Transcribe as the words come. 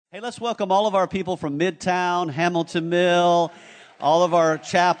Hey, let's welcome all of our people from Midtown, Hamilton Mill, all of our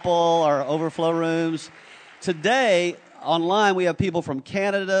chapel, our overflow rooms. Today, online, we have people from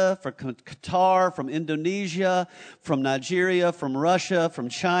Canada, from Qatar, from Indonesia, from Nigeria, from Russia, from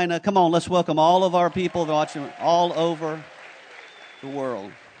China. Come on, let's welcome all of our people watching all over the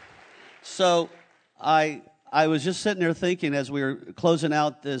world. So I was just sitting there thinking as we were closing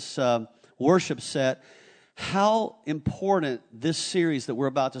out this worship set, how important this series that we're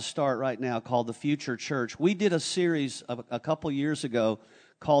about to start right now called The Future Church. We did a series a couple years ago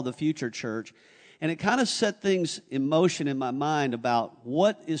called The Future Church, and it kind of set things in motion in my mind about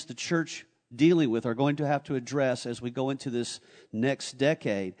what is the church dealing with or going to have to address as we go into this next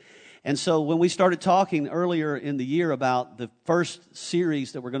decade. And so when we started talking earlier in the year about the first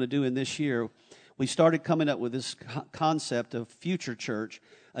series that we're going to do in this year, we started coming up with this concept of Future Church.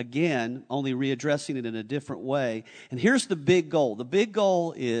 Again, only readdressing it in a different way. And here's the big goal. The big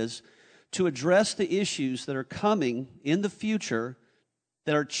goal is to address the issues that are coming in the future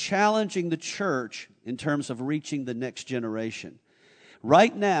that are challenging the church in terms of reaching the next generation.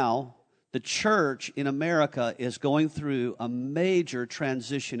 Right now, the church in America is going through a major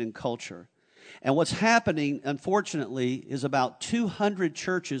transition in culture. And what's happening, unfortunately, is about 200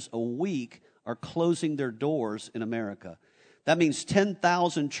 churches a week are closing their doors in America. That means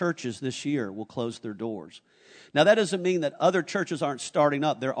 10,000 churches this year will close their doors. Now, that doesn't mean that other churches aren't starting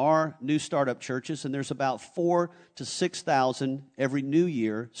up. There are new startup churches, and there's about 4,000 to 6,000 every new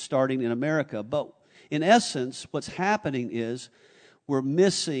year starting in America. But in essence, what's happening is we're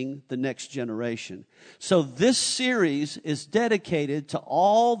missing the next generation. So this series is dedicated to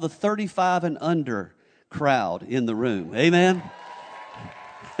all the 35 and under crowd in the room. Amen?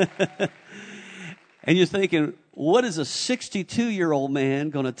 And you're thinking, what is a 62-year-old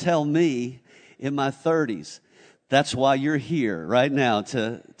man going to tell me in my 30s? That's why you're here right now,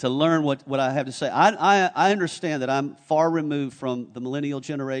 to learn what I have to say. I understand that I'm far removed from the millennial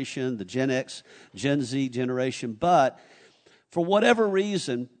generation, the Gen X, Gen Z generation, but for whatever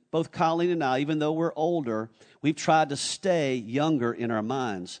reason, both Colleen and I, even though we're older, we've tried to stay younger in our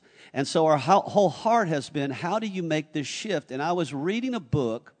minds. And so our whole heart has been, how do you make this shift? And I was reading a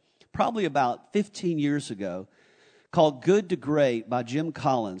book probably about 15 years ago called Good to Great by Jim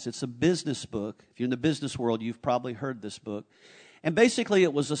Collins. It's a business book. If you're in the business world, you've probably heard this book. And basically,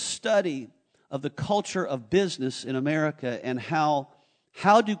 it was a study of the culture of business in America and how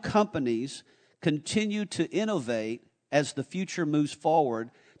do companies continue to innovate as the future moves forward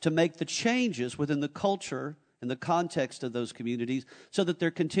to make the changes within the culture and the context of those communities so that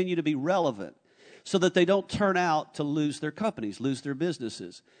they continue to be relevant, so that they don't turn out to lose their companies, lose their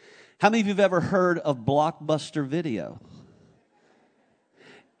businesses. How many of you have ever heard of Blockbuster Video?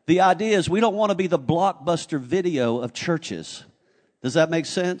 The idea is we don't want to be the Blockbuster Video of churches. Does that make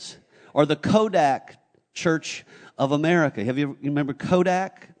sense? Or the Kodak Church of America. You remember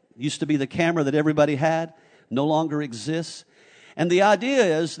Kodak? Used to be the camera that everybody had. No longer exists. And the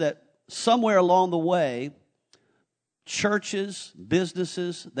idea is that somewhere along the way, churches,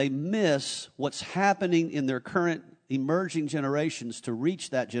 businesses, they miss what's happening in their current emerging generations to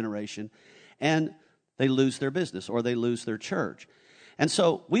reach that generation, and they lose their business or they lose their church. And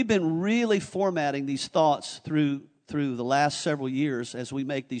so we've been really formatting these thoughts through the last several years as we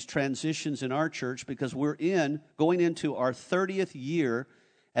make these transitions in our church, because we're going into our 30th year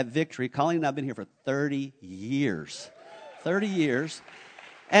at Victory. Colleen and I have been here for 30 years. 30 years.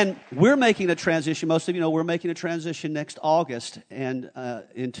 And we're making a transition. Most of you know we're making a transition next August and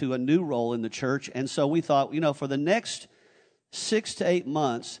into a new role in the church. And so we thought, for the next 6 to 8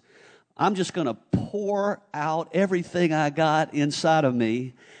 months, I'm just going to pour out everything I got inside of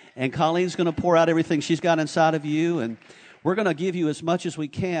me. And Colleen's going to pour out everything she's got inside of you. And we're going to give you as much as we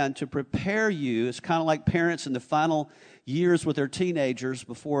can to prepare you. It's kind of like parents in the final years with their teenagers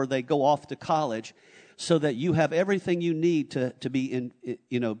before they go off to college, so that you have everything you need to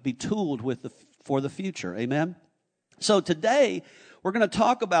be tooled for the future. Amen? So today, we're going to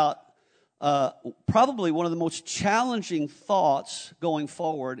talk about probably one of the most challenging thoughts going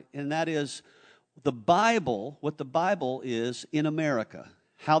forward, and that is the Bible, what the Bible is in America,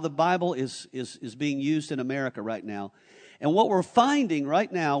 how the Bible is being used in America right now, and what we're finding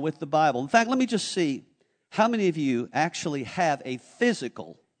right now with the Bible. In fact, let me just see how many of you actually have a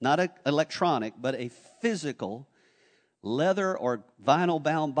physical, not an electronic, but a physical leather or vinyl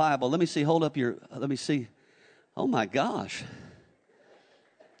bound Bible. Let me see. Let me see. Oh my gosh.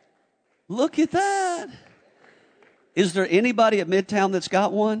 Look at that. Is there anybody at Midtown that's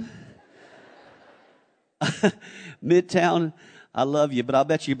got one? Midtown, I love you, but I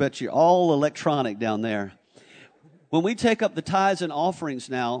bet you're all electronic down there. When we take up the tithes and offerings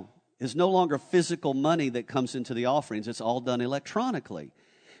now, it's no longer physical money that comes into the offerings. It's all done electronically.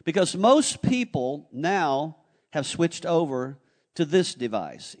 Because most people now have switched over to this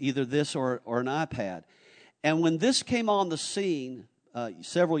device, either this or an iPad. And when this came on the scene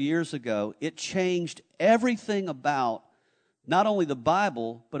several years ago, it changed everything about not only the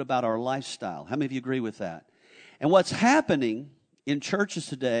Bible, but about our lifestyle. How many of you agree with that? And what's happening in churches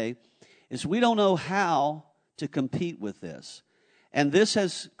today is we don't know how to compete with this. And this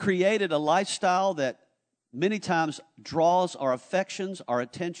has created a lifestyle that many times draws our affections, our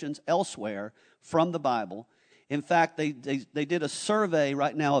attentions elsewhere from the Bible. In fact, they did a survey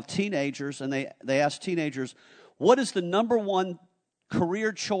right now of teenagers, and they asked teenagers, what is the number one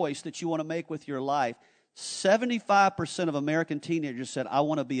career choice that you want to make with your life? 75% of American teenagers said, I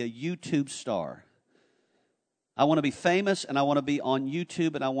want to be a YouTube star. I want to be famous, and I want to be on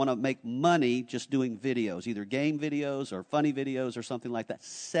YouTube, and I want to make money just doing videos, either game videos or funny videos or something like that.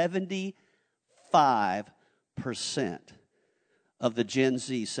 75% of the Gen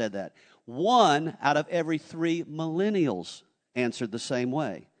Z said that. 1 out of every 3 millennials answered the same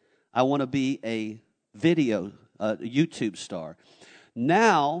way. I want to be a YouTube star.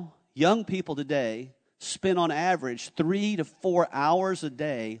 Now, young people today spend on average 3 to 4 hours a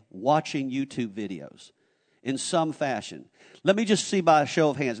day watching YouTube videos in some fashion. Let me just see by a show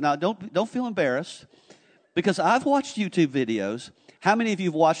of hands. Now, don't feel embarrassed, because I've watched YouTube videos. How many of you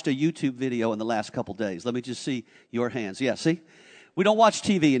have watched a YouTube video in the last couple days? Let me just see your hands. Yeah, see? We don't watch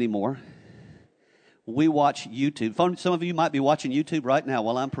TV anymore. We watch YouTube. Some of you might be watching YouTube right now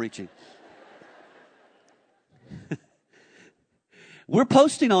while I'm preaching. We're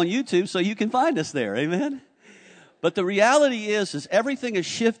posting on YouTube so you can find us there. Amen? But the reality is everything is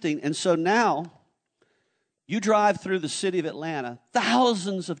shifting. And so now, you drive through the city of Atlanta,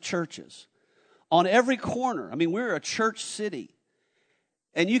 thousands of churches on every corner. I mean, we're a church city.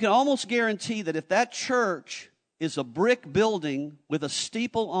 And you can almost guarantee that if that church is a brick building with a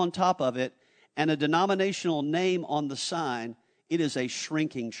steeple on top of it and a denominational name on the sign, it is a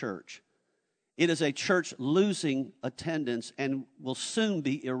shrinking church. It is a church losing attendance and will soon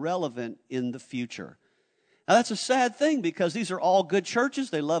be irrelevant in the future. Now, that's a sad thing, because these are all good churches.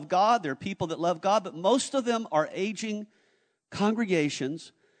 They love God. They're people that love God. But most of them are aging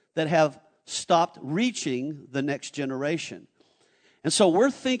congregations that have stopped reaching the next generation. And so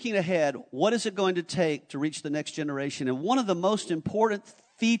we're thinking ahead, what is it going to take to reach the next generation? And one of the most important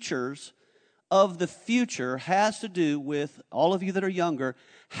features of the future has to do with, all of you that are younger,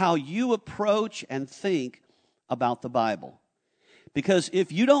 how you approach and think about the Bible. Because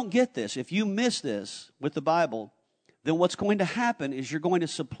if you don't get this, if you miss this with the Bible, then what's going to happen is you're going to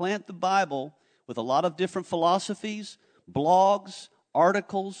supplant the Bible with a lot of different philosophies, blogs,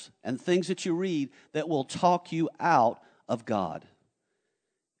 articles, and things that you read that will talk you out of God.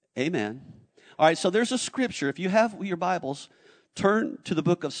 Amen. All right, so there's a scripture. If you have your Bibles, turn to the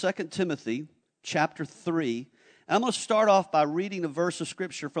book of 2 Timothy, chapter 3. And I'm going to start off by reading a verse of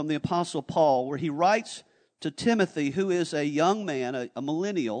scripture from the Apostle Paul, where he writes to Timothy, who is a young man, a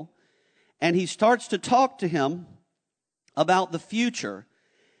millennial, and he starts to talk to him about the future.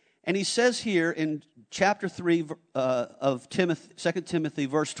 And he says here in chapter 3 of 2 Timothy,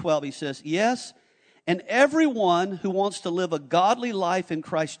 verse 12, he says, yes, and everyone who wants to live a godly life in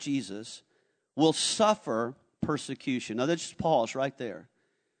Christ Jesus will suffer persecution. Now, let's just pause right there.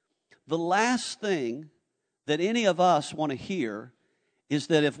 The last thing that any of us want to hear is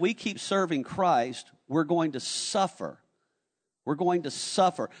that if we keep serving Christ, we're going to suffer. We're going to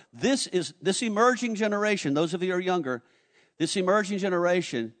suffer. This emerging generation, those of you who are younger, this emerging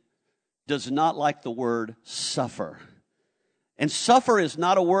generation does not like the word suffer. And suffer is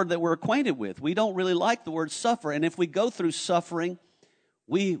not a word that we're acquainted with. We don't really like the word suffer. And if we go through suffering,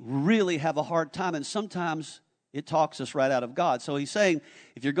 we really have a hard time. And sometimes it talks us right out of God. So he's saying,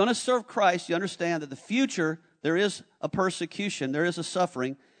 if you're going to serve Christ, you understand that the future, there is a persecution, there is a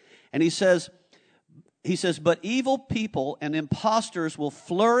suffering. And he says, but evil people and impostors will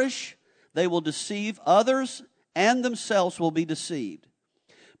flourish. They will deceive others, and themselves will be deceived.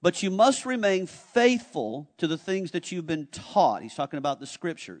 But you must remain faithful to the things that you've been taught. He's talking about the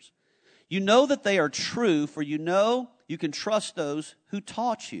scriptures. You know that they are true, for you know you can trust those who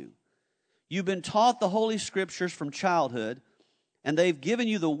taught you. You've been taught the Holy Scriptures from childhood, and they've given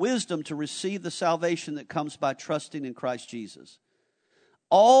you the wisdom to receive the salvation that comes by trusting in Christ Jesus.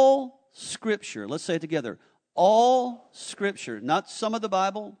 All Scripture, let's say it together, all Scripture, not some of the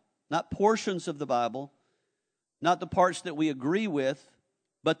Bible, not portions of the Bible, not the parts that we agree with,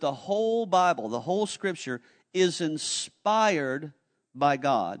 but the whole Bible, the whole Scripture is inspired by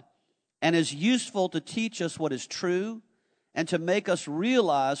God and is useful to teach us what is true and to make us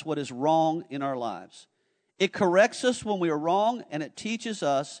realize what is wrong in our lives. It corrects us when we are wrong, and it teaches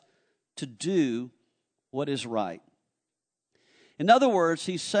us to do what is right. In other words,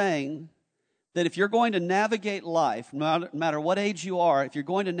 he's saying that if you're going to navigate life, no matter what age you are, if you're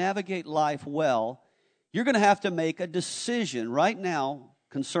going to navigate life well, you're going to have to make a decision right now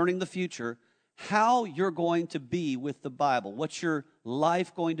concerning the future, how you're going to be with the Bible. What's your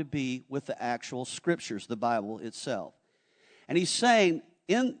life going to be with the actual Scriptures, the Bible itself? And he's saying,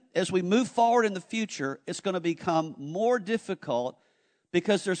 as we move forward in the future, it's going to become more difficult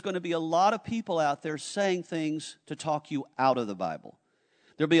because there's going to be a lot of people out there saying things to talk you out of the Bible.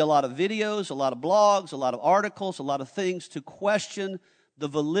 There'll be a lot of videos, a lot of blogs, a lot of articles, a lot of things to question the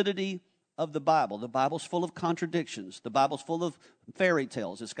validity of the Bible. The Bible's full of contradictions. The Bible's full of fairy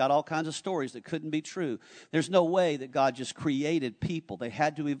tales. It's got all kinds of stories that couldn't be true. There's no way that God just created people. They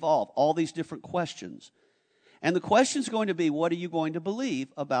had to evolve. All these different questions. And the question's going to be, what are you going to believe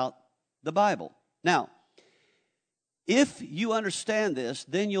about the Bible? Now, if you understand this,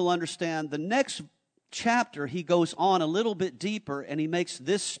 then you'll understand the next chapter. He goes on a little bit deeper, and he makes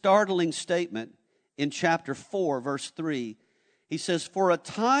this startling statement in chapter 4, verse 3. He says, "For a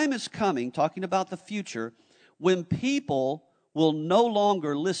time is coming," talking about the future, "when people will no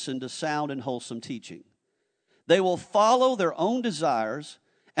longer listen to sound and wholesome teaching. They will follow their own desires,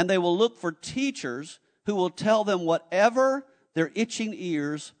 and they will look for teachers who will tell them whatever their itching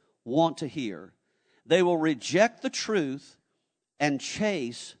ears want to hear. They will reject the truth and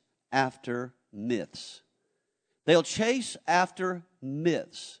chase after myths." They'll chase after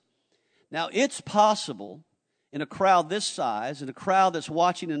myths. Now, it's possible in a crowd this size, in a crowd that's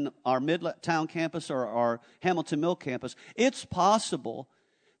watching in our Midtown campus or our Hamilton Mill campus, it's possible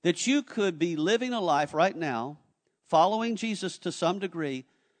that you could be living a life right now, following Jesus to some degree,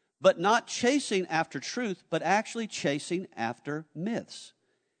 but not chasing after truth, but actually chasing after myths.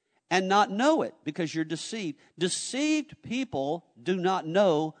 And not know it because you're deceived. Deceived people do not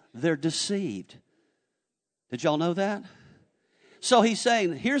know they're deceived. Did y'all know that? So he's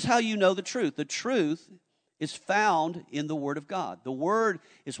saying, here's how you know the truth. The truth is found in the Word of God. The Word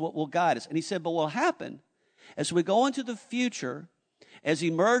is what will guide us. And he said, but what will happen as we go into the future, as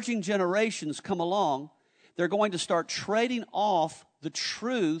emerging generations come along, they're going to start trading off the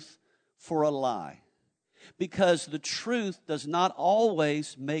truth for a lie. Because the truth does not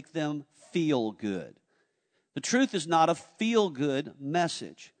always make them feel good. The truth is not a feel-good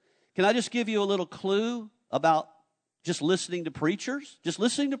message. Can I just give you a little clue about just listening to preachers? Just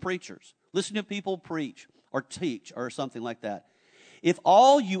listening to preachers. Listening to people preach or teach or something like that. If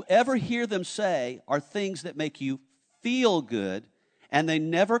all you ever hear them say are things that make you feel good and they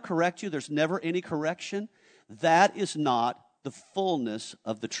never correct you, there's never any correction, that is not the fullness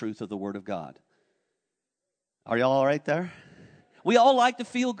of the truth of the Word of God. Are y'all all right there? We all like to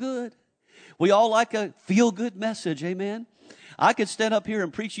feel good. We all like a feel-good message, amen? I could stand up here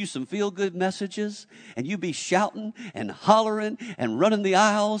and preach you some feel-good messages, and you'd be shouting and hollering and running the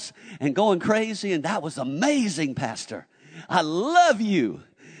aisles and going crazy, and that was amazing, Pastor. I love you.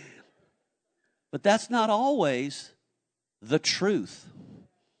 But that's not always the truth.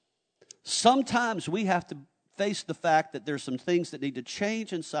 Sometimes we have to face the fact that there's some things that need to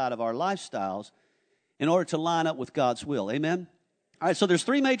change inside of our lifestyles in order to line up with God's will. Amen? All right, so there's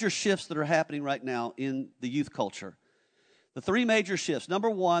three major shifts that are happening right now in the youth culture. The three major shifts. Number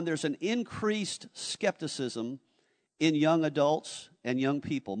one, there's an increased skepticism in young adults and young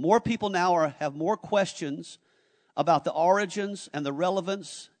people. More people now have more questions about the origins and the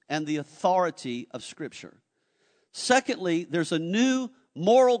relevance and the authority of Scripture. Secondly, there's a new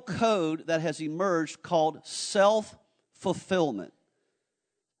moral code that has emerged called self-fulfillment,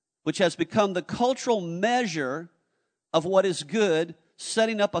 which has become the cultural measure of what is good,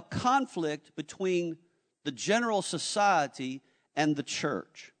 setting up a conflict between the general society and the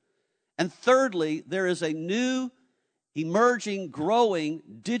church. And thirdly, there is a new, emerging, growing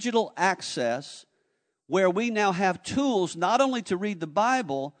digital access where we now have tools not only to read the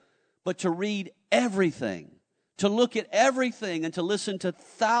Bible, but to read everything, to look at everything and to listen to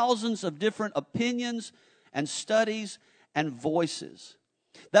thousands of different opinions and studies and voices.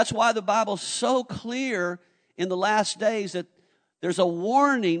 That's why the Bible's so clear in the last days that there's a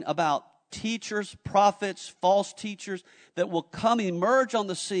warning about teachers, prophets, false teachers that will emerge on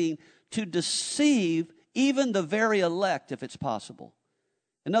the scene to deceive even the very elect if it's possible.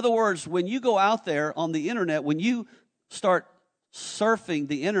 In other words, when you go out there on the internet, when you start surfing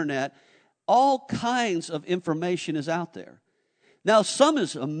the internet, all kinds of information is out there. Now, some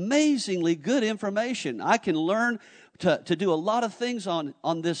is amazingly good information. I can learn to do a lot of things on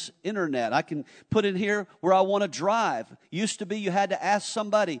this internet. I can put in here where I want to drive. Used to be you had to ask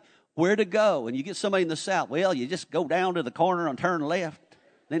somebody where to go, and you get somebody in the South. Well, you just go down to the corner and turn left,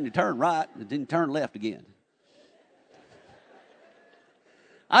 then you turn right, and then you turn left again.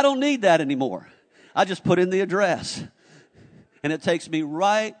 I don't need that anymore. I just put in the address, and it takes me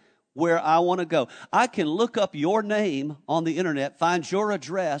right where I want to go. I can look up your name on the internet, find your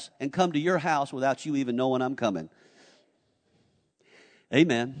address, and come to your house without you even knowing I'm coming.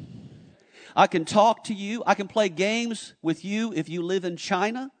 Amen. I can talk to you. I can play games with you if you live in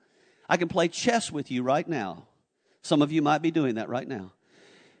China. I can play chess with you right now. Some of you might be doing that right now.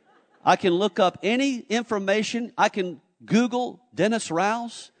 I can look up any information. I can Google Dennis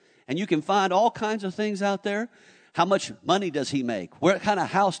Rouse, and you can find all kinds of things out there. How much money does he make? What kind of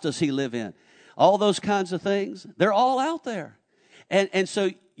house does he live in? All those kinds of things. They're all out there. And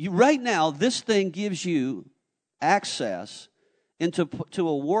so right now, this thing gives you access into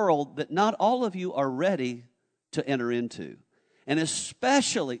a world that not all of you are ready to enter into. And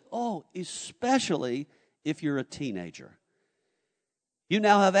especially if you're a teenager. You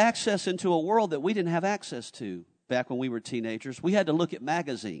now have access into a world that we didn't have access to back when we were teenagers. We had to look at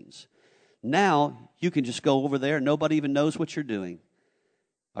magazines. Now, you can just go over there and nobody even knows what you're doing.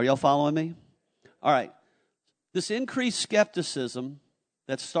 Are y'all following me? All right. This increased skepticism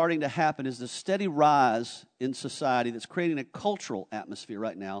that's starting to happen is the steady rise in society that's creating a cultural atmosphere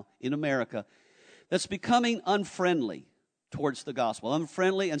right now in America that's becoming unfriendly towards the gospel,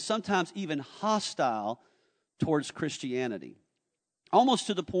 unfriendly and sometimes even hostile towards Christianity, almost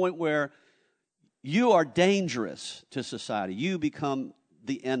to the point where you are dangerous to society. You become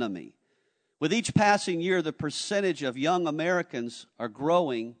the enemy. With each passing year, the percentage of young Americans are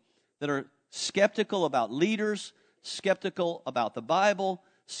growing that are skeptical about leaders, skeptical about the Bible,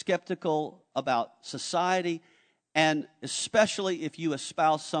 skeptical about society, and especially if you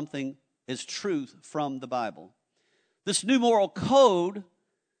espouse something as truth from the Bible. This new moral code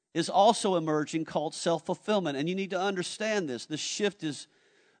is also emerging called self-fulfillment, and you need to understand this. This shift is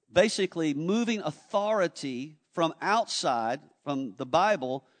basically moving authority from outside, from the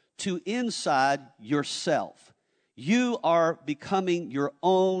Bible, to inside yourself. You are becoming your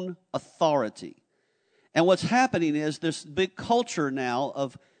own authority. And what's happening is this big culture now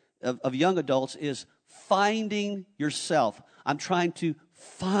of young adults is finding yourself. I'm trying to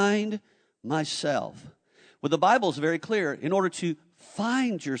find myself. Well, the Bible is very clear. In order to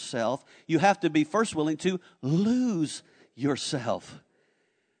find yourself, you have to be first willing to lose yourself.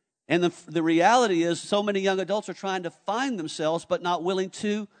 And the reality is so many young adults are trying to find themselves but not willing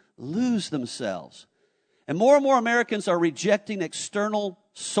to lose themselves. And more Americans are rejecting external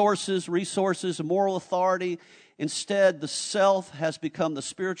sources, resources, and moral authority. Instead, the self has become the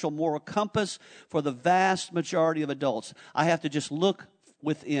spiritual moral compass for the vast majority of adults. I have to just look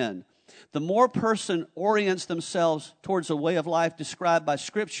within. The more a person orients themselves towards a way of life described by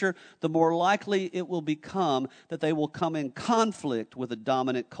Scripture, the more likely it will become that they will come in conflict with the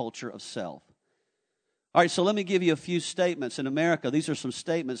dominant culture of self. All right, so let me give you a few statements. In America, these are some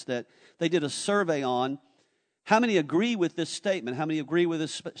statements that they did a survey on. How many agree with this statement? How many agree with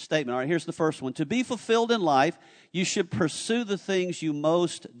this statement? All right, here's the first one. To be fulfilled in life, you should pursue the things you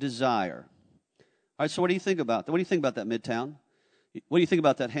most desire. All right, so what do you think about that? What do you think about that, Midtown? What do you think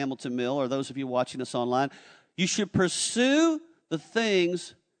about that, Hamilton Mill, or those of you watching us online? You should pursue the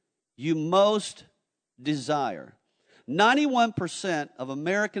things you most desire. 91% of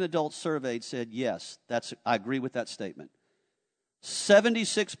American adults surveyed said, yes, I agree with that statement.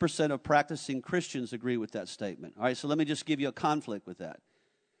 76% of practicing Christians agree with that statement. All right, so let me just give you a conflict with that.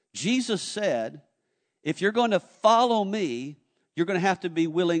 Jesus said, if you're going to follow me, you're going to have to be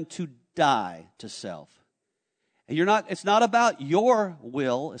willing to die to self. And it's not about your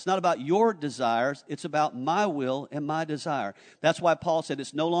will, it's not about your desires, it's about my will and my desire. That's why Paul said,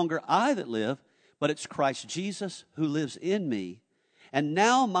 it's no longer I that live, but it's Christ Jesus who lives in me. And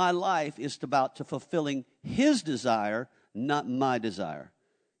now my life is about to fulfilling his desire, not my desire.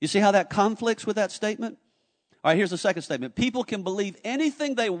 You see how that conflicts with that statement? All right, here's the second statement. People can believe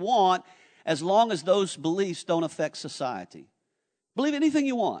anything they want as long as those beliefs don't affect society. Believe anything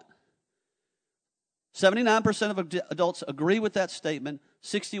you want. 79% of adults agree with that statement.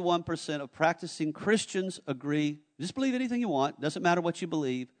 61% of practicing Christians agree. Just believe anything you want. Doesn't matter what you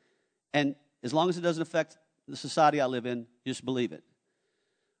believe. And as long as it doesn't affect the society I live in, just believe it.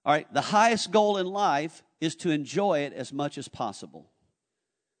 All right, the highest goal in life is to enjoy it as much as possible.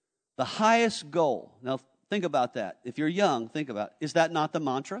 The highest goal. Now, think about that. If you're young, think about it. Is that not the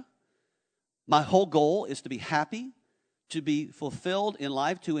mantra? My whole goal is to be happy, to be fulfilled in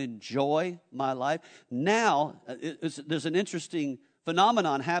life, to enjoy my life. Now, there's an interesting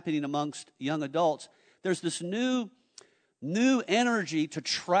phenomenon happening amongst young adults. There's this new energy to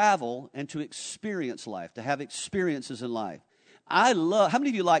travel and to experience life, to have experiences in life. How many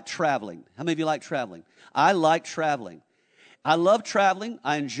of you like traveling? How many of you like traveling? I like traveling. I love traveling.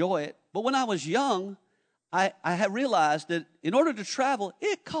 I enjoy it. But when I was young, I had realized that in order to travel,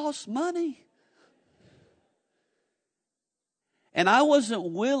 it costs money. And I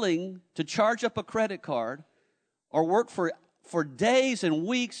wasn't willing to charge up a credit card or work for days and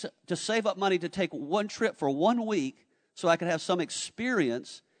weeks to save up money to take one trip for 1 week so I could have some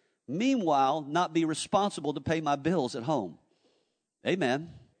experience, meanwhile not be responsible to pay my bills at home. Amen.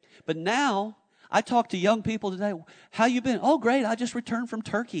 But now, I talk to young people today, how you been? Oh, great, I just returned from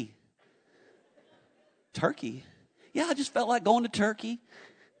Turkey. Turkey? Yeah, I just felt like going to Turkey.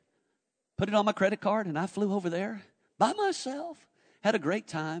 Put it on my credit card, and I flew over there by myself. Had a great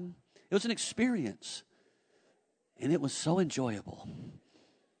time. It was an experience. And it was so enjoyable.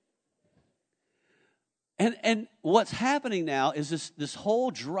 And what's happening now is this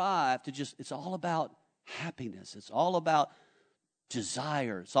whole drive to it's all about happiness. It's all about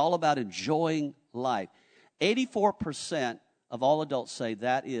desire. It's all about enjoying life. 84% of all adults say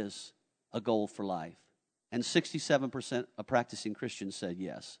that is a goal for life. And 67% of practicing Christians said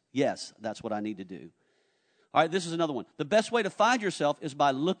yes. Yes, that's what I need to do. All right, this is another one. The best way to find yourself is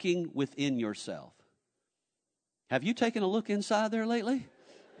by looking within yourself. Have you taken a look inside there lately?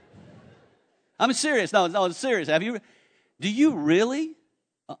 I'm serious. No, I'm serious. Do you really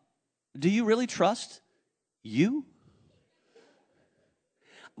trust you?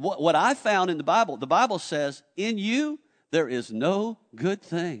 What I found in the Bible says, in you, there is no good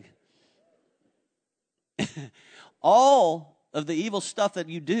thing. All of the evil stuff that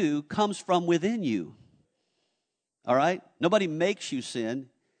you do comes from within you. All right? Nobody makes you sin.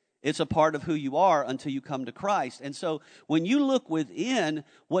 It's a part of who you are until you come to Christ. And so when you look within,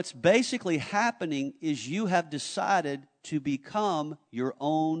 what's basically happening is you have decided to become your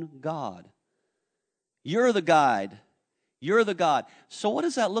own God. You're the guide. You're the God. So what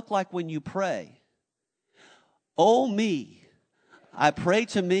does that look like when you pray? Oh, me. I pray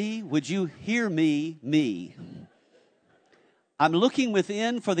to me. Would you hear me, me? I'm looking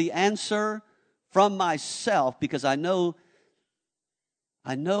within for the answer from myself because I know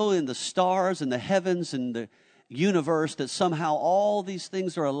in the stars and the heavens and the universe that somehow all these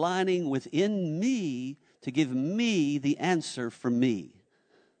things are aligning within me to give me the answer for me.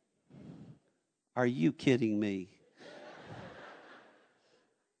 Are you kidding me?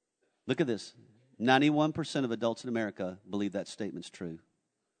 Look at this. 91% of adults in America believe that statement's true.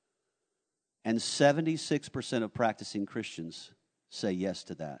 And 76% of practicing Christians say yes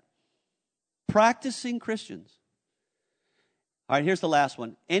to that. Practicing Christians. All right, here's the last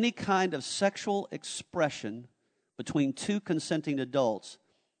one. Any kind of sexual expression between two consenting adults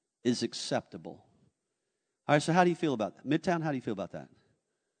is acceptable. All right, so how do you feel about that? Midtown, how do you feel about that?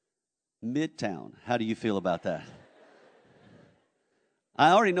 Midtown, how do you feel about that?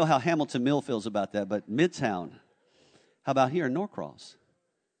 I already know how Hamilton Mill feels about that, but Midtown, how about here in Norcross?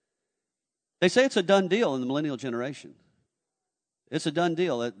 They say it's a done deal in the millennial generation. It's a done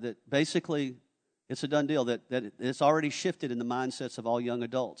deal that basically, it's a done deal that it's already shifted in the mindsets of all young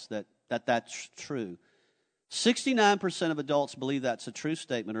adults, that's true. 69% of adults believe that's a true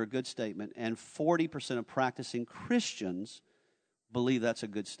statement or a good statement, and 40% of practicing Christians believe that's a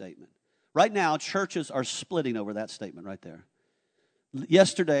good statement. Right now, churches are splitting over that statement right there.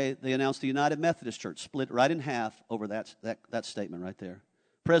 Yesterday, they announced the United Methodist Church split right in half over that statement right there.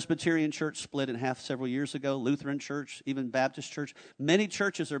 Presbyterian Church split in half several years ago. Lutheran Church, even Baptist Church. Many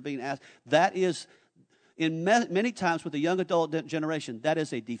churches are being asked. That is, many times with the young adult generation, that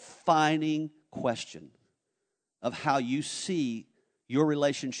is a defining question of how you see your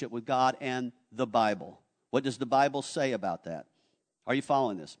relationship with God and the Bible. What does the Bible say about that? Are you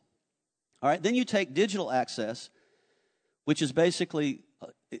following this? All right, then you take digital access, which is basically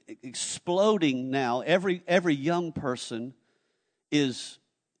exploding now. Every young person is,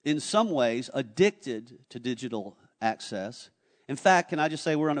 in some ways, addicted to digital access. In fact, can I just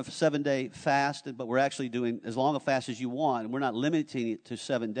say we're on a 7-day fast, but we're actually doing as long a fast as you want, and we're not limiting it to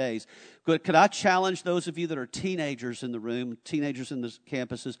 7 days. Could I challenge those of you that are teenagers in the room, teenagers in the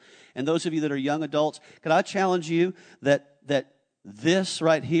campuses, and those of you that are young adults, could I challenge you that this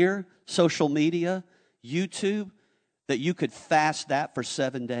right here, social media, YouTube, that you could fast that for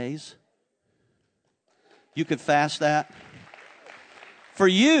 7 days? You could fast that. For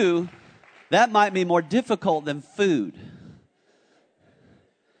you, that might be more difficult than food.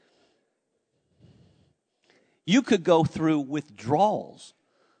 You could go through withdrawals.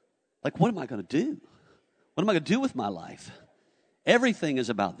 Like, what am I going to do? What am I going to do with my life? Everything is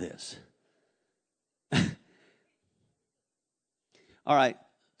about this. All right,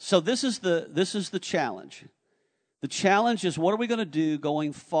 so this is the challenge. The challenge is, what are we going to do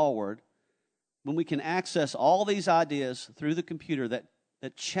going forward when we can access all these ideas through the computer that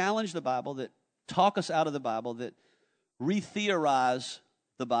challenge the Bible, that talk us out of the Bible, that re-theorize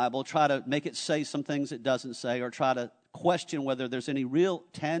the Bible, try to make it say some things it doesn't say, or try to question whether there's any real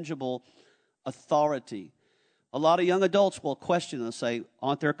tangible authority. A lot of young adults will question and say,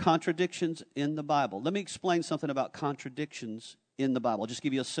 aren't there contradictions in the Bible? Let me explain something about contradictions in the Bible. I'll just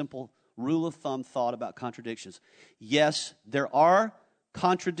give you a simple rule of thumb thought about contradictions. Yes, there are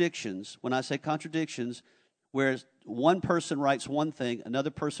contradictions. When I say contradictions, where one person writes one thing, another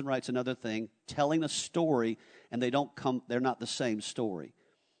person writes another thing, telling a story, and they're not the same story.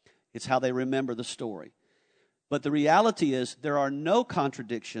 It's how they remember the story. But the reality is, there are no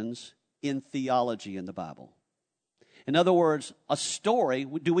contradictions in theology in the Bible. In other words, a story,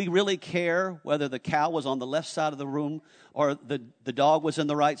 do we really care whether the cow was on the left side of the room or the dog was in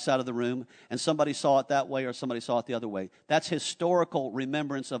the right side of the room, and somebody saw it that way or somebody saw it the other way? That's historical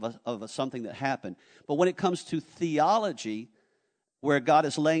remembrance of something that happened. But when it comes to theology, where God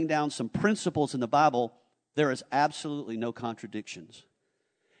is laying down some principles in the Bible, there is absolutely no contradictions.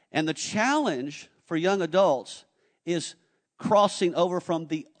 And the challenge for young adults is crossing over from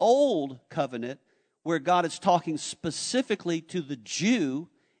the old covenant, where God is talking specifically to the Jew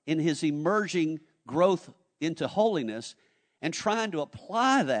in his emerging growth into holiness, and trying to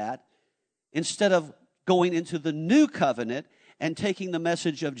apply that instead of going into the new covenant and taking the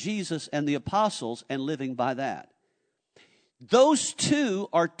message of Jesus and the apostles and living by that. Those two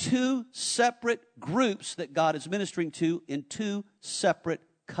are two separate groups that God is ministering to in two separate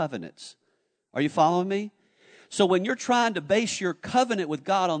covenants. Are you following me? So when you're trying to base your covenant with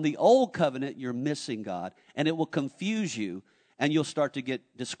God on the old covenant, you're missing God, and it will confuse you, and you'll start to get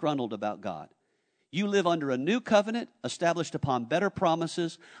disgruntled about God. You live under a new covenant established upon better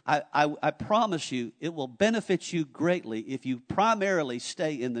promises. I promise you, it will benefit you greatly if you primarily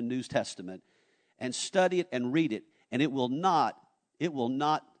stay in the New Testament and study it and read it, and it will not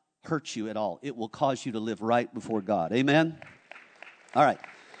hurt you at all. It will cause you to live right before God. Amen? All right,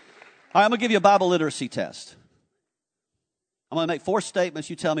 I'm going to give you a Bible literacy test. I'm going to make 4 statements.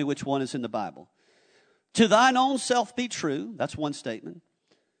 You tell me which one is in the Bible. To thine own self be true. That's one statement.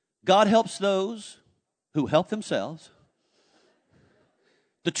 God helps those who help themselves.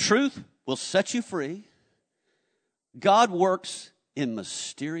 The truth will set you free. God works in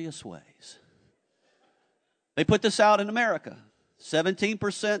mysterious ways. They put this out in America.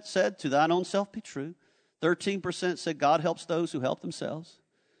 17% said, to thine own self be true. 13% said, God helps those who help themselves.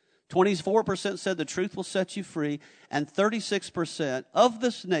 24% said the truth will set you free, and 36% of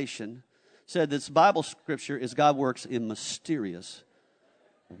this nation said this Bible scripture is God works in mysterious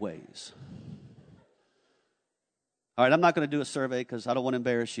ways. All right, I'm not going to do a survey because I don't want to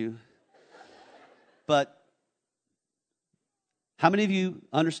embarrass you. But how many of you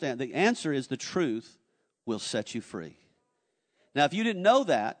understand? The answer is the truth will set you free. Now, if you didn't know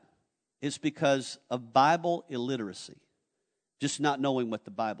that, it's because of Bible illiteracy. Just not knowing what the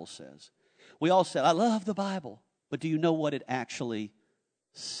Bible says. We all said, I love the Bible, but do you know what it actually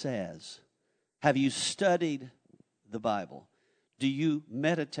says? Have you studied the Bible? Do you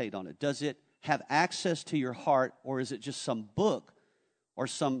meditate on it? Does it have access to your heart, or is it just some book or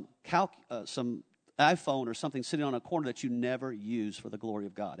some iPhone or something sitting on a corner that you never use for the glory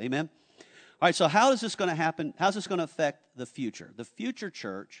of God? Amen? All right, so how is this going to happen? How's this going to affect the future? The future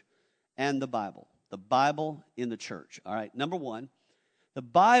church and the Bible. The Bible in the church. All right, number 1, the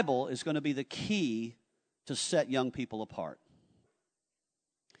Bible is going to be the key to set young people apart.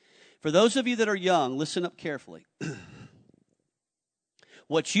 For those of you that are young, listen up carefully.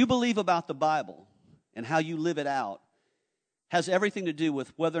 What you believe about the Bible and how you live it out has everything to do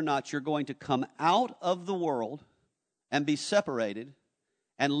with whether or not you're going to come out of the world and be separated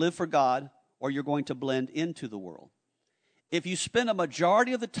and live for God, or you're going to blend into the world. If you spend a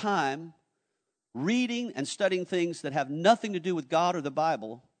majority of the time reading and studying things that have nothing to do with God or the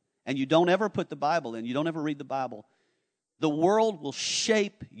Bible, and you don't ever put the Bible in, you don't ever read the Bible, the world will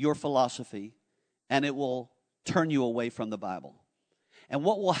shape your philosophy, and it will turn you away from the Bible. And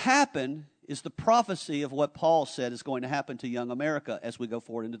what will happen is the prophecy of what Paul said is going to happen to young America as we go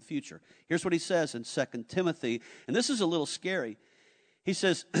forward into the future. Here's what he says in 2 Timothy, and this is a little scary. He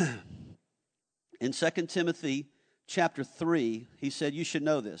says in 2 Timothy chapter 3, he said, you should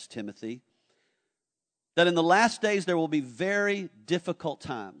know this, Timothy, that in the last days there will be very difficult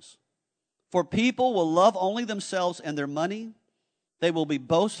times. For people will love only themselves and their money. They will be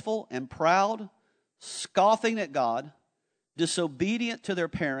boastful and proud, scoffing at God, disobedient to their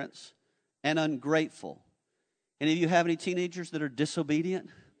parents, and ungrateful. Any of you have any teenagers that are disobedient?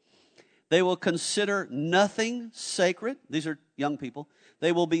 They will consider nothing sacred. These are young people.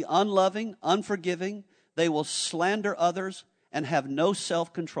 They will be unloving, unforgiving. They will slander others and have no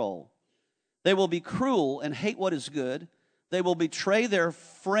self-control. They will be cruel and hate what is good. They will betray their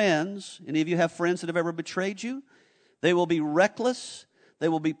friends. Any of you have friends that have ever betrayed you? They will be reckless. They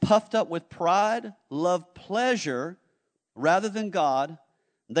will be puffed up with pride, love pleasure rather than God.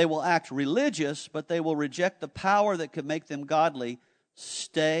 They will act religious, but they will reject the power that could make them godly.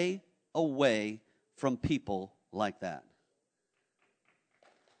 Stay away from people like that.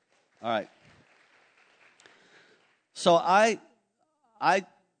 All right. So I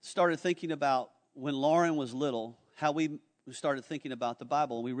started thinking about when Lauren was little, how we started thinking about the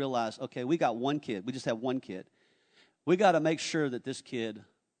Bible, and we realized, okay, we got one kid. We just have one kid. We got to make sure that this kid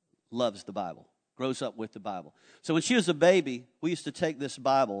loves the Bible, grows up with the Bible. So when she was a baby, we used to take this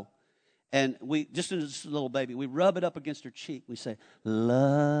Bible, and we, just as a little baby, we rub it up against her cheek. We say,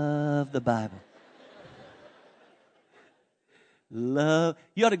 love the Bible. Love.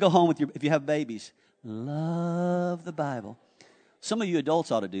 You ought to go home with if you have babies. Love the Bible. Some of you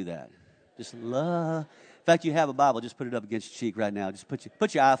adults ought to do that. Just love. In fact, you have a Bible, just put it up against your cheek right now. Just put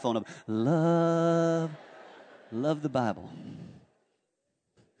your iPhone up. Love the Bible.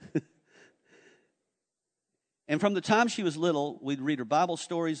 And from the time she was little, we'd read her Bible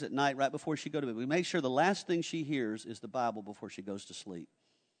stories at night right before she'd go to bed. We made sure the last thing she hears is the Bible before she goes to sleep.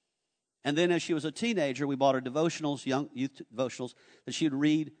 And then as she was a teenager, we bought her devotionals, young youth devotionals, that she'd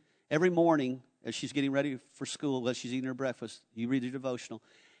read every morning as she's getting ready for school, as she's eating her breakfast. You read your devotional.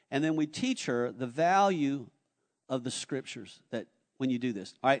 And then we teach her the value of the Scriptures that when you do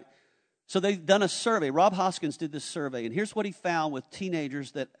this. All right. So they've done a survey. Rob Hoskins did this survey, and here's what he found with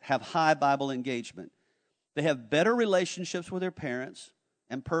teenagers that have high Bible engagement. They have better relationships with their parents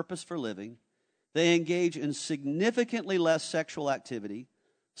and purpose for living. They engage in significantly less sexual activity,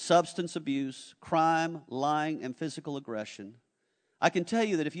 substance abuse, crime, lying, and physical aggression. I can tell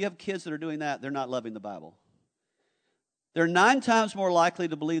you that if you have kids that are doing that, they're not loving the Bible. They're 9 times more likely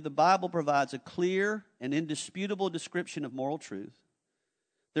to believe the Bible provides a clear and indisputable description of moral truth.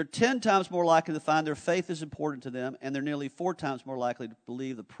 They're 10 times more likely to find their faith is important to them, and they're nearly 4 times more likely to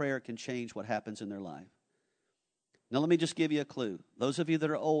believe the prayer can change what happens in their life. Now, let me just give you a clue. Those of you that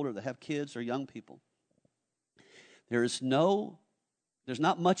are older, that have kids or young people, there's not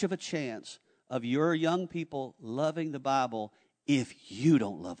much of a chance of your young people loving the Bible if you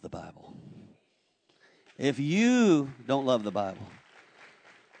don't love the Bible. If you don't love the Bible.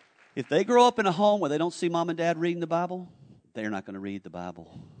 If they grow up in a home where they don't see mom and dad reading the Bible, they're not going to read the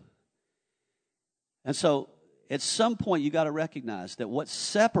Bible. And so, at some point, you got to recognize that what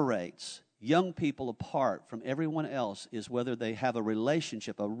separates young people apart from everyone else is whether they have a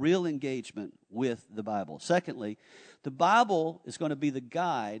relationship, a real engagement with the Bible. Secondly, the Bible is going to be the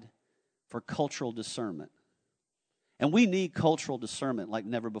guide for cultural discernment. And we need cultural discernment like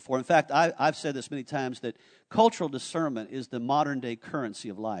never before. In fact, I've said this many times that cultural discernment is the modern-day currency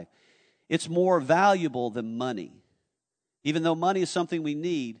of life. It's more valuable than money. Even though money is something we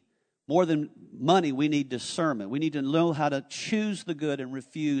need, more than money, we need discernment. We need to know how to choose the good and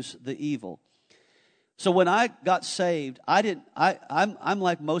refuse the evil. So when I got saved, I'm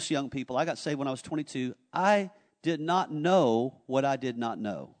like most young people. I got saved when I was 22. I did not know what I did not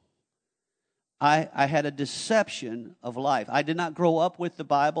know. I had a deception of life. I did not grow up with the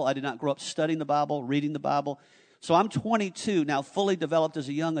Bible. I did not grow up studying the Bible, reading the Bible. So I'm 22, now fully developed as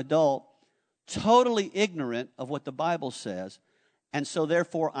a young adult, totally ignorant of what the Bible says. And so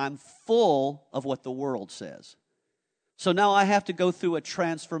therefore I'm full of what the world says. So now I have to go through a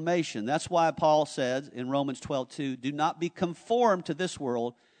transformation. That's why Paul says in Romans 12:2, do not be conformed to this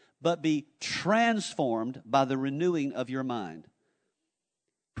world, but be transformed by the renewing of your mind.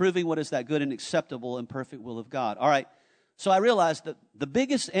 Proving what is that good and acceptable and perfect will of God. All right, so I realized that the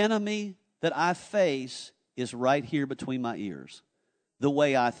biggest enemy that I face is right here between my ears. The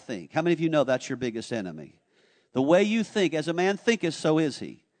way I think. How many of you know that's your biggest enemy? The way you think, as a man thinketh, so is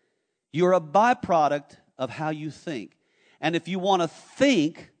he. You're a byproduct of how you think. And if you want to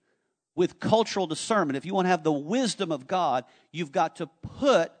think with cultural discernment, if you want to have the wisdom of God, you've got to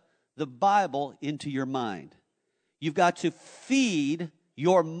put the Bible into your mind. You've got to feed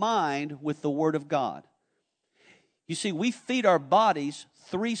your mind with the Word of God. You see, we feed our bodies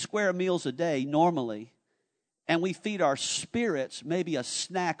 3 square meals a day normally, and we feed our spirits maybe a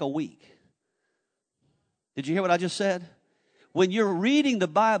snack a week. Did you hear what I just said? When you're reading the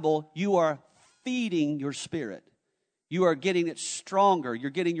Bible, you are feeding your spirit. You are getting it stronger.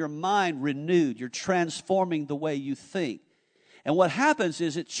 You're getting your mind renewed. You're transforming the way you think. And what happens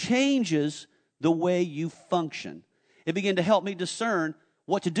is it changes the way you function. It began to help me discern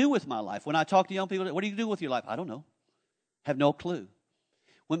what to do with my life. When I talk to young people, what do you do with your life? I don't know. Have no clue.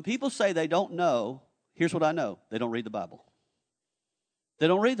 When people say they don't know, here's what I know. They don't read the Bible. They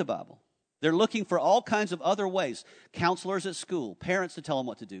don't read the Bible. They're looking for all kinds of other ways. Counselors at school, parents to tell them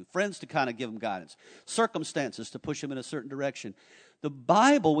what to do, friends to kind of give them guidance, circumstances to push them in a certain direction. The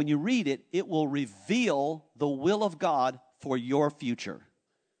Bible, when you read it, it will reveal the will of God for your future.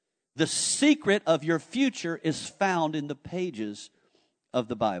 The secret of your future is found in the pages of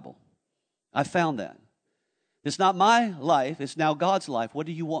the Bible. I found that. It's not my life, it's now God's life. What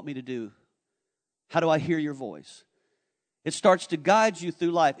do you want me to do? How do I hear your voice? It starts to guide you through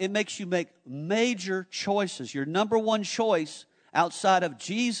life. It makes you make major choices. Your number one choice outside of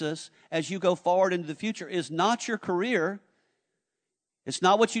Jesus as you go forward into the future is not your career. It's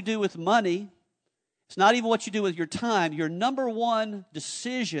not what you do with money. It's not even what you do with your time. Your number one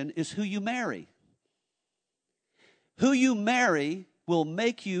decision is who you marry. Who you marry will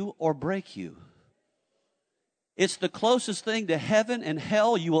make you or break you. It's the closest thing to heaven and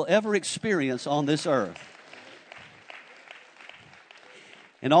hell you will ever experience on this earth.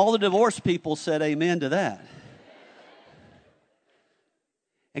 And all the divorced people said amen to that.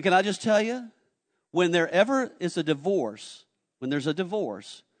 And can I just tell you, when there ever is a divorce, when there's a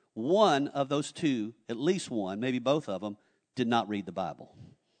divorce, one of those two, at least one, maybe both of them, did not read the Bible.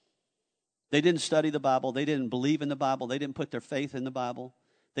 They didn't study the Bible. They didn't believe in the Bible. They didn't put their faith in the Bible.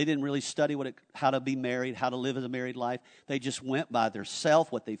 They didn't really study how to be married, how to live as a married life. They just went by their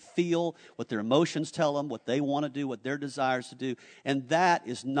self, what they feel, what their emotions tell them, what they want to do, what their desires to do. And that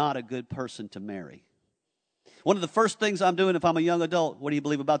is not a good person to marry. One of the first things I'm doing if I'm a young adult, what do you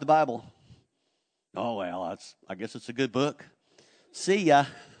believe about the Bible? Oh, well, I guess it's a good book. See ya.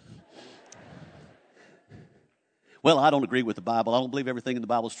 Well, I don't agree with the Bible. I don't believe everything in the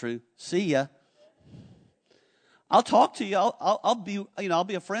Bible is true. See ya. I'll talk to you. I'll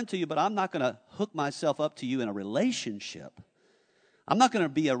be a friend to you, but I'm not going to hook myself up to you in a relationship. I'm not going to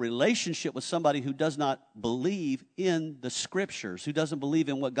be a relationship with somebody who does not believe in the Scriptures, who doesn't believe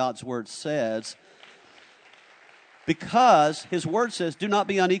in what God's Word says. Because His Word says, do not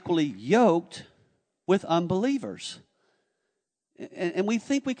be unequally yoked with unbelievers. And we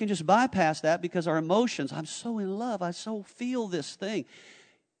think we can just bypass that because our emotions, I'm so in love, I so feel this thing.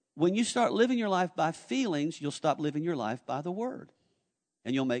 When you start living your life by feelings, you'll stop living your life by the Word.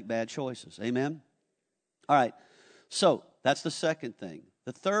 And you'll make bad choices. Amen? All right. So, that's the second thing.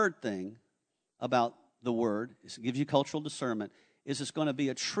 The third thing about the Word, it gives you cultural discernment, is it's going to be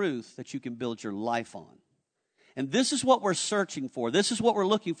a truth that you can build your life on. And this is what we're searching for. This is what we're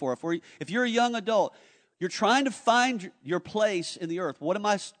looking for. If you're a young adult, you're trying to find your place in the earth. What am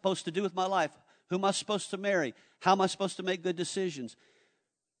I supposed to do with my life? Who am I supposed to marry? How am I supposed to make good decisions?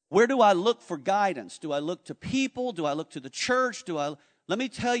 Where do I look for guidance? Do I look to people? Do I look to the church? Let me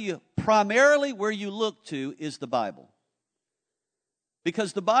tell you, primarily where you look to is the Bible.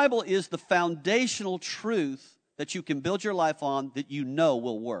 Because the Bible is the foundational truth that you can build your life on that you know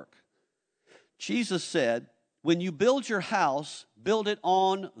will work. Jesus said, when you build your house, build it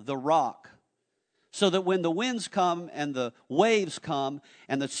on the rock. So that when the winds come and the waves come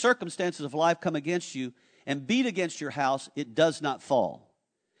and the circumstances of life come against you and beat against your house, it does not fall.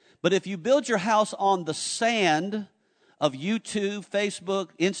 But if you build your house on the sand of YouTube, Facebook,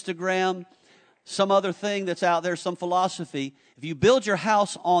 Instagram, some other thing that's out there, some philosophy, if you build your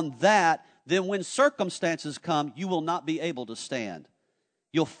house on that, then when circumstances come, you will not be able to stand.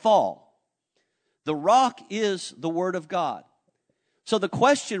 You'll fall. The rock is the Word of God. So the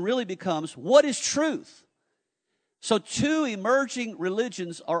question really becomes, what is truth? So two emerging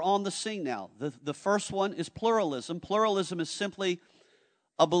religions are on the scene now. The first one is pluralism. Pluralism is simply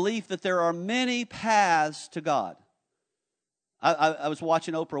a belief that there are many paths to God. I was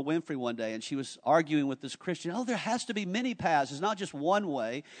watching Oprah Winfrey one day, and she was arguing with this Christian. Oh, there has to be many paths. It's not just one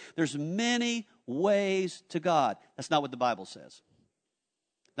way. There's many ways to God. That's not what the Bible says.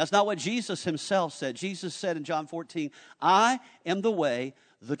 That's not what Jesus himself said. Jesus said in John 14, I am the way,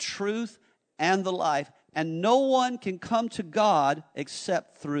 the truth, and the life, and no one can come to God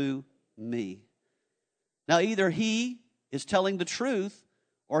except through me. Now, either he is telling the truth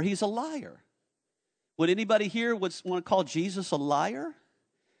or he's a liar. Would anybody here want to call Jesus a liar?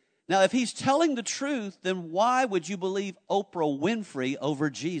 Now, if he's telling the truth, then why would you believe Oprah Winfrey over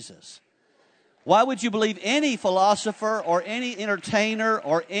Jesus? Why would you believe any philosopher or any entertainer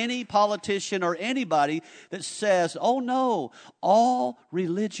or any politician or anybody that says, oh no, all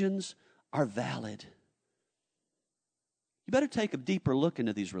religions are valid? You better take a deeper look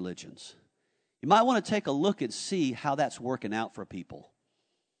into these religions. You might want to take a look and see how that's working out for people.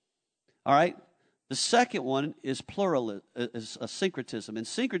 All right? The second one is syncretism. And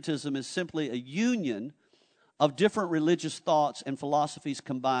syncretism is simply a union of different religious thoughts and philosophies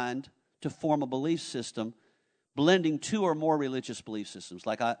combined to form a belief system, blending two or more religious belief systems.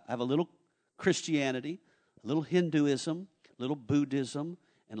 Like I have a little Christianity, a little Hinduism, a little Buddhism,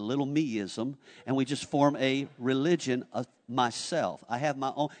 and a little meism, and we just form a religion of myself. I have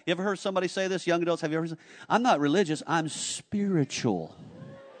my own. You ever heard somebody say this? Young adults, have you ever heard? I'm not religious, I'm spiritual.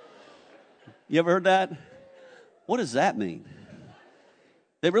 You ever heard that? What does that mean?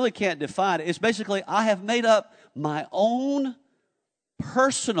 They really can't define it. It's basically, I have made up my own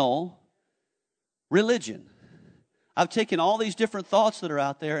personal religion. I've taken all these different thoughts that are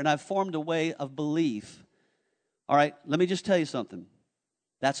out there and I've formed a way of belief. All right, let me just tell you something.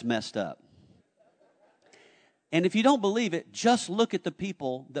 That's messed up. And if you don't believe it, just look at the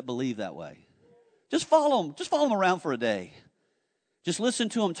people that believe that way. Just follow them. Just follow them around for a day. Just listen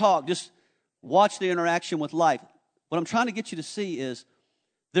to them talk. Just watch the interaction with life. What I'm trying to get you to see is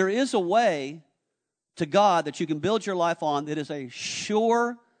there is a way to God that you can build your life on that is a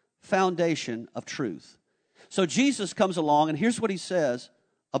sure foundation of truth. So Jesus comes along, and here's what he says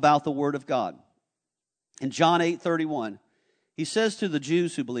about the Word of God. In John 8:31, he says to the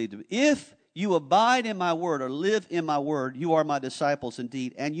Jews who believed him, if you abide in my word or live in my word, you are my disciples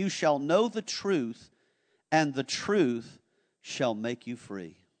indeed, and you shall know the truth, and the truth shall make you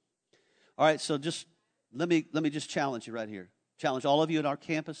free. All right, so just let me just challenge you right here. Challenge all of you at our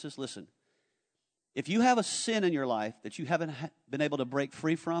campuses. Listen, if you have a sin in your life that you haven't been able to break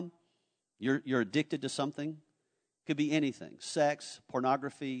free from, you're addicted to something. Could be anything, sex,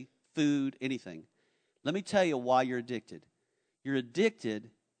 pornography, food, anything. Let me tell you why you're addicted. You're addicted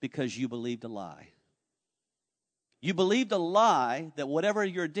because you believed a lie. You believed a lie that whatever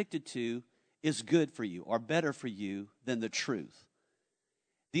you're addicted to is good for you or better for you than the truth.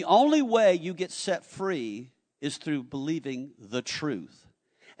 The only way you get set free is through believing the truth.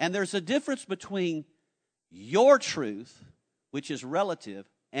 And there's a difference between your truth, which is relative,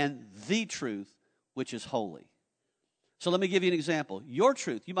 and the truth, which is holy. So let me give you an example. Your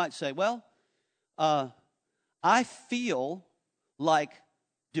truth, you might say, well, I feel like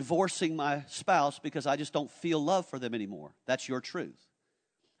divorcing my spouse because I just don't feel love for them anymore. That's your truth.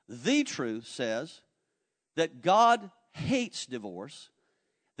 The truth says that God hates divorce,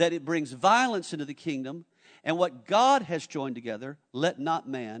 that it brings violence into the kingdom, and what God has joined together, let not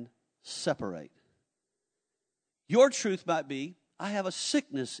man separate. Your truth might be, I have a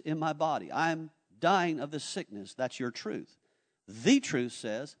sickness in my body. I'm dying of this sickness. That's your truth. The truth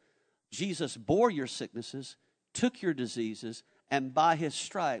says, Jesus bore your sicknesses, took your diseases, and by his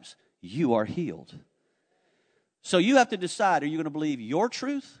stripes, you are healed. So you have to decide, are you going to believe your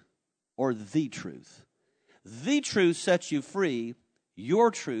truth or the truth? The truth sets you free.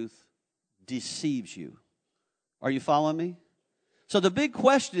 Your truth deceives you. Are you following me? So the big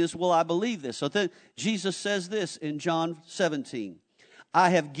question is, will I believe this? So then Jesus says this in John 17. I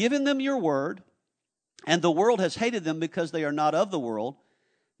have given them your word, and the world has hated them because they are not of the world,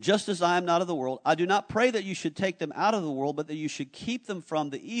 just as I am not of the world. I do not pray that you should take them out of the world, but that you should keep them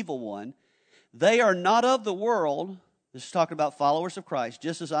from the evil one. They are not of the world. This is talking about followers of Christ,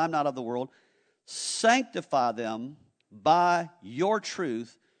 just as I'm not of the world. Sanctify them by your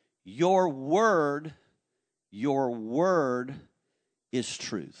truth. Your word is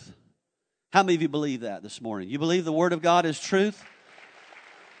truth. How many of you believe that this morning? You believe the word of God is truth?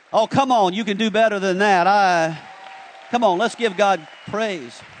 Oh, come on, you can do better than that. Come on, let's give God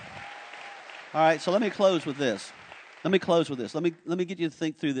praise. All right, so let me close with this. Let me get you to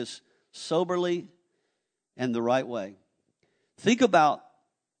think through this soberly and the right way. Think about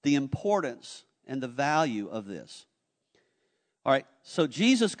the importance and the value of this. All right, so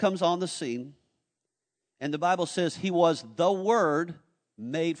Jesus comes on the scene, and the Bible says he was the Word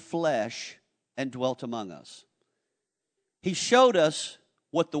made flesh and dwelt among us. He showed us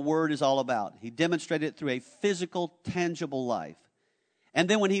what the Word is all about. He demonstrated it through a physical, tangible life. And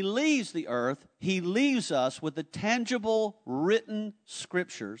then when he leaves the earth, he leaves us with the tangible, written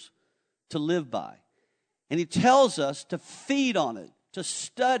scriptures to live by. And he tells us to feed on it, to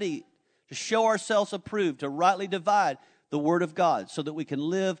study, to show ourselves approved, to rightly divide the Word of God so that we can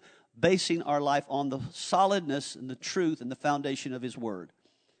live basing our life on the solidness and the truth and the foundation of his Word.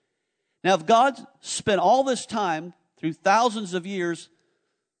 Now, if God spent all this time through thousands of years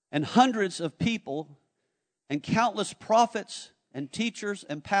and hundreds of people and countless prophets and teachers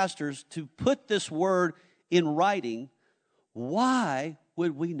and pastors to put this word in writing, why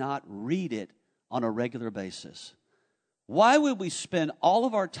would we not read it on a regular basis? Why would we spend all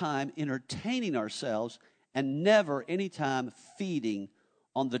of our time entertaining ourselves and never any time feeding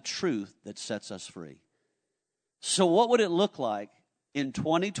on the truth that sets us free? So what would it look like in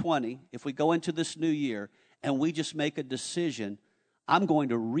 2020 if we go into this new year and we just make a decision, I'm going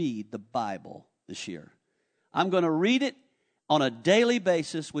to read the Bible this year. I'm going to read it on a daily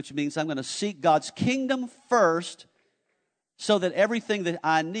basis, which means I'm going to seek God's kingdom first so that everything that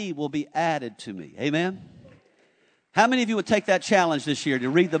I need will be added to me. Amen? How many of you would take that challenge this year to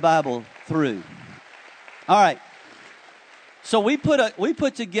read the Bible through? All right. So we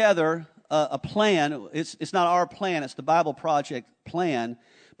put together a plan. It's not our plan. It's the Bible Project plan.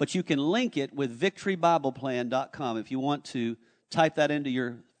 But you can link it with victorybibleplan.com if you want to type that into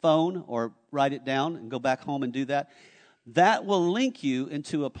your phone or write it down and go back home and do that. That will link you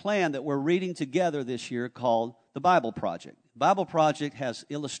into a plan that we're reading together this year called the Bible Project. Bible Project has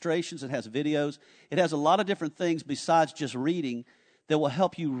illustrations, it has videos, it has a lot of different things besides just reading that will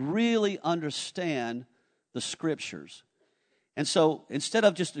help you really understand the Scriptures. And so instead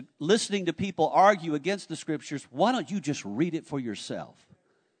of just listening to people argue against the Scriptures, why don't you just read it for yourself?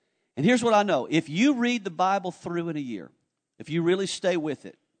 And here's what I know. If you read the Bible through in a year, if you really stay with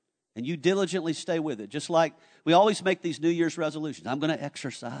it, and you diligently stay with it, just like we always make these New Year's resolutions. I'm going to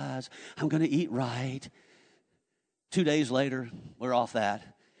exercise. I'm going to eat right. 2 days later, we're off that.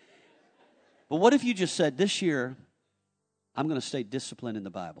 But what if you just said, this year, I'm going to stay disciplined in the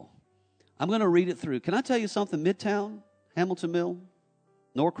Bible. I'm going to read it through. Can I tell you something? Midtown, Hamilton Mill,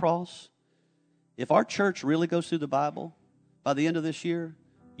 Norcross, if our church really goes through the Bible, by the end of this year,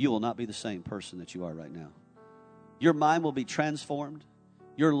 you will not be the same person that you are right now. Your mind will be transformed.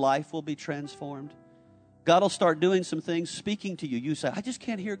 Your life will be transformed. God will start doing some things, speaking to you. You say, I just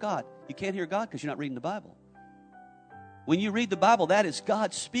can't hear God. You can't hear God because you're not reading the Bible. When you read the Bible, that is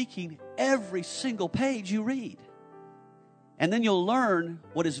God speaking every single page you read. And then you'll learn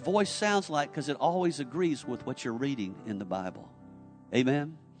what His voice sounds like because it always agrees with what you're reading in the Bible.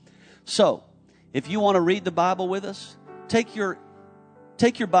 Amen? So, if you want to read the Bible with us, take your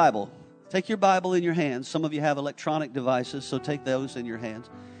Bible. Take your Bible in your hands. Some of you have electronic devices, so take those in your hands.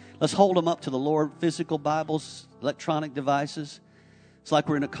 Let's hold them up to the Lord. Physical Bibles, electronic devices. It's like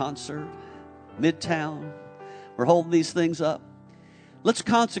we're in a concert. Midtown. We're holding these things up. Let's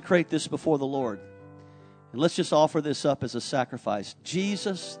consecrate this before the Lord. And let's just offer this up as a sacrifice.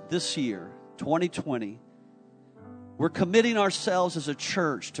 Jesus, this year, 2020, we're committing ourselves as a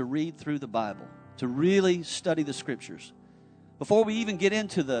church to read through the Bible, to really study the Scriptures. Before we even get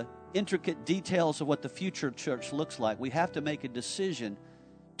into the intricate details of what the future church looks like, we have to make a decision.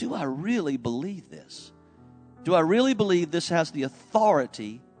 Do I really believe this? Do I really believe this has the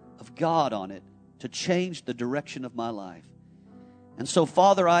authority of God on it to change the direction of my life? And so,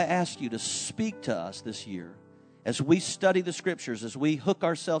 Father, I ask you to speak to us this year as we study the Scriptures, as we hook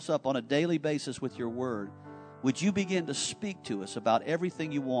ourselves up on a daily basis with your word. Would you begin to speak to us about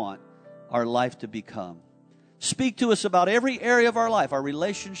everything you want our life to become? Speak to us about every area of our life, our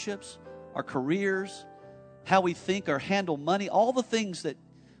relationships, our careers, how we think or handle money, all the things that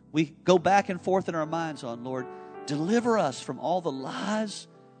we go back and forth in our minds on, Lord. Deliver us from all the lies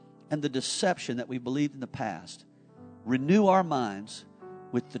and the deception that we believed in the past. Renew our minds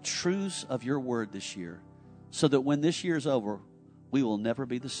with the truths of your word this year so that when this year is over, we will never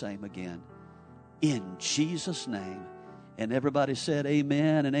be the same again. In Jesus' name. And everybody said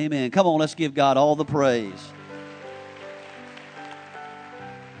amen and amen. Come on, let's give God all the praise.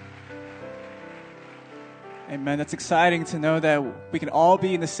 Amen. That's exciting to know that we can all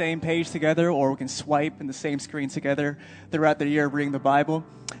be in the same page together, or we can swipe in the same screen together throughout the year reading the Bible.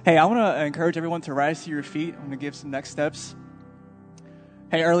 Hey, I want to encourage everyone to rise to your feet. I'm going to give some next steps.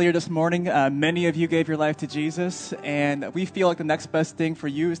 Hey, earlier this morning, many of you gave your life to Jesus, and we feel like the next best thing for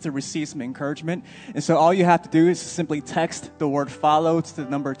you is to receive some encouragement. And so all you have to do is simply text the word follow to the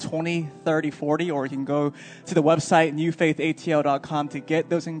number 203040, or you can go to the website newfaithatl.com to get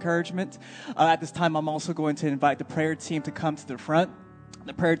those encouragement. At this time, I'm also going to invite the prayer team to come to the front.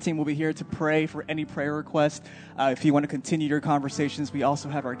 The prayer team will be here to pray for any prayer request. If you want to continue your conversations, we also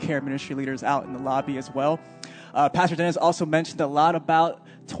have our care ministry leaders out in the lobby as well. Pastor Dennis also mentioned a lot about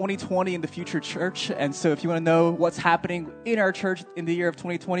 2020 in the future church. And so if you want to know what's happening in our church in the year of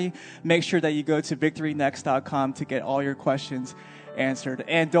 2020, make sure that you go to victorynext.com to get all your questions answered.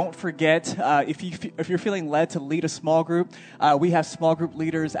 And don't forget, if you're feeling led to lead a small group, we have small group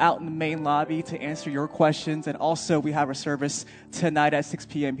leaders out in the main lobby to answer your questions. And also, we have our service tonight at 6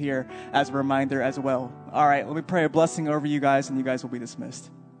 p.m. here as a reminder as well. All right, let me pray a blessing over you guys, and you guys will be dismissed.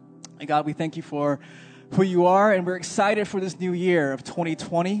 And God, we thank you for who you are, and we're excited for this new year of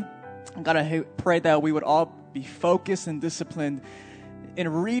 2020. And God, I pray that we would all be focused and disciplined in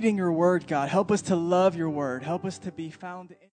reading your word, God. Help us to love your word. Help us to be found in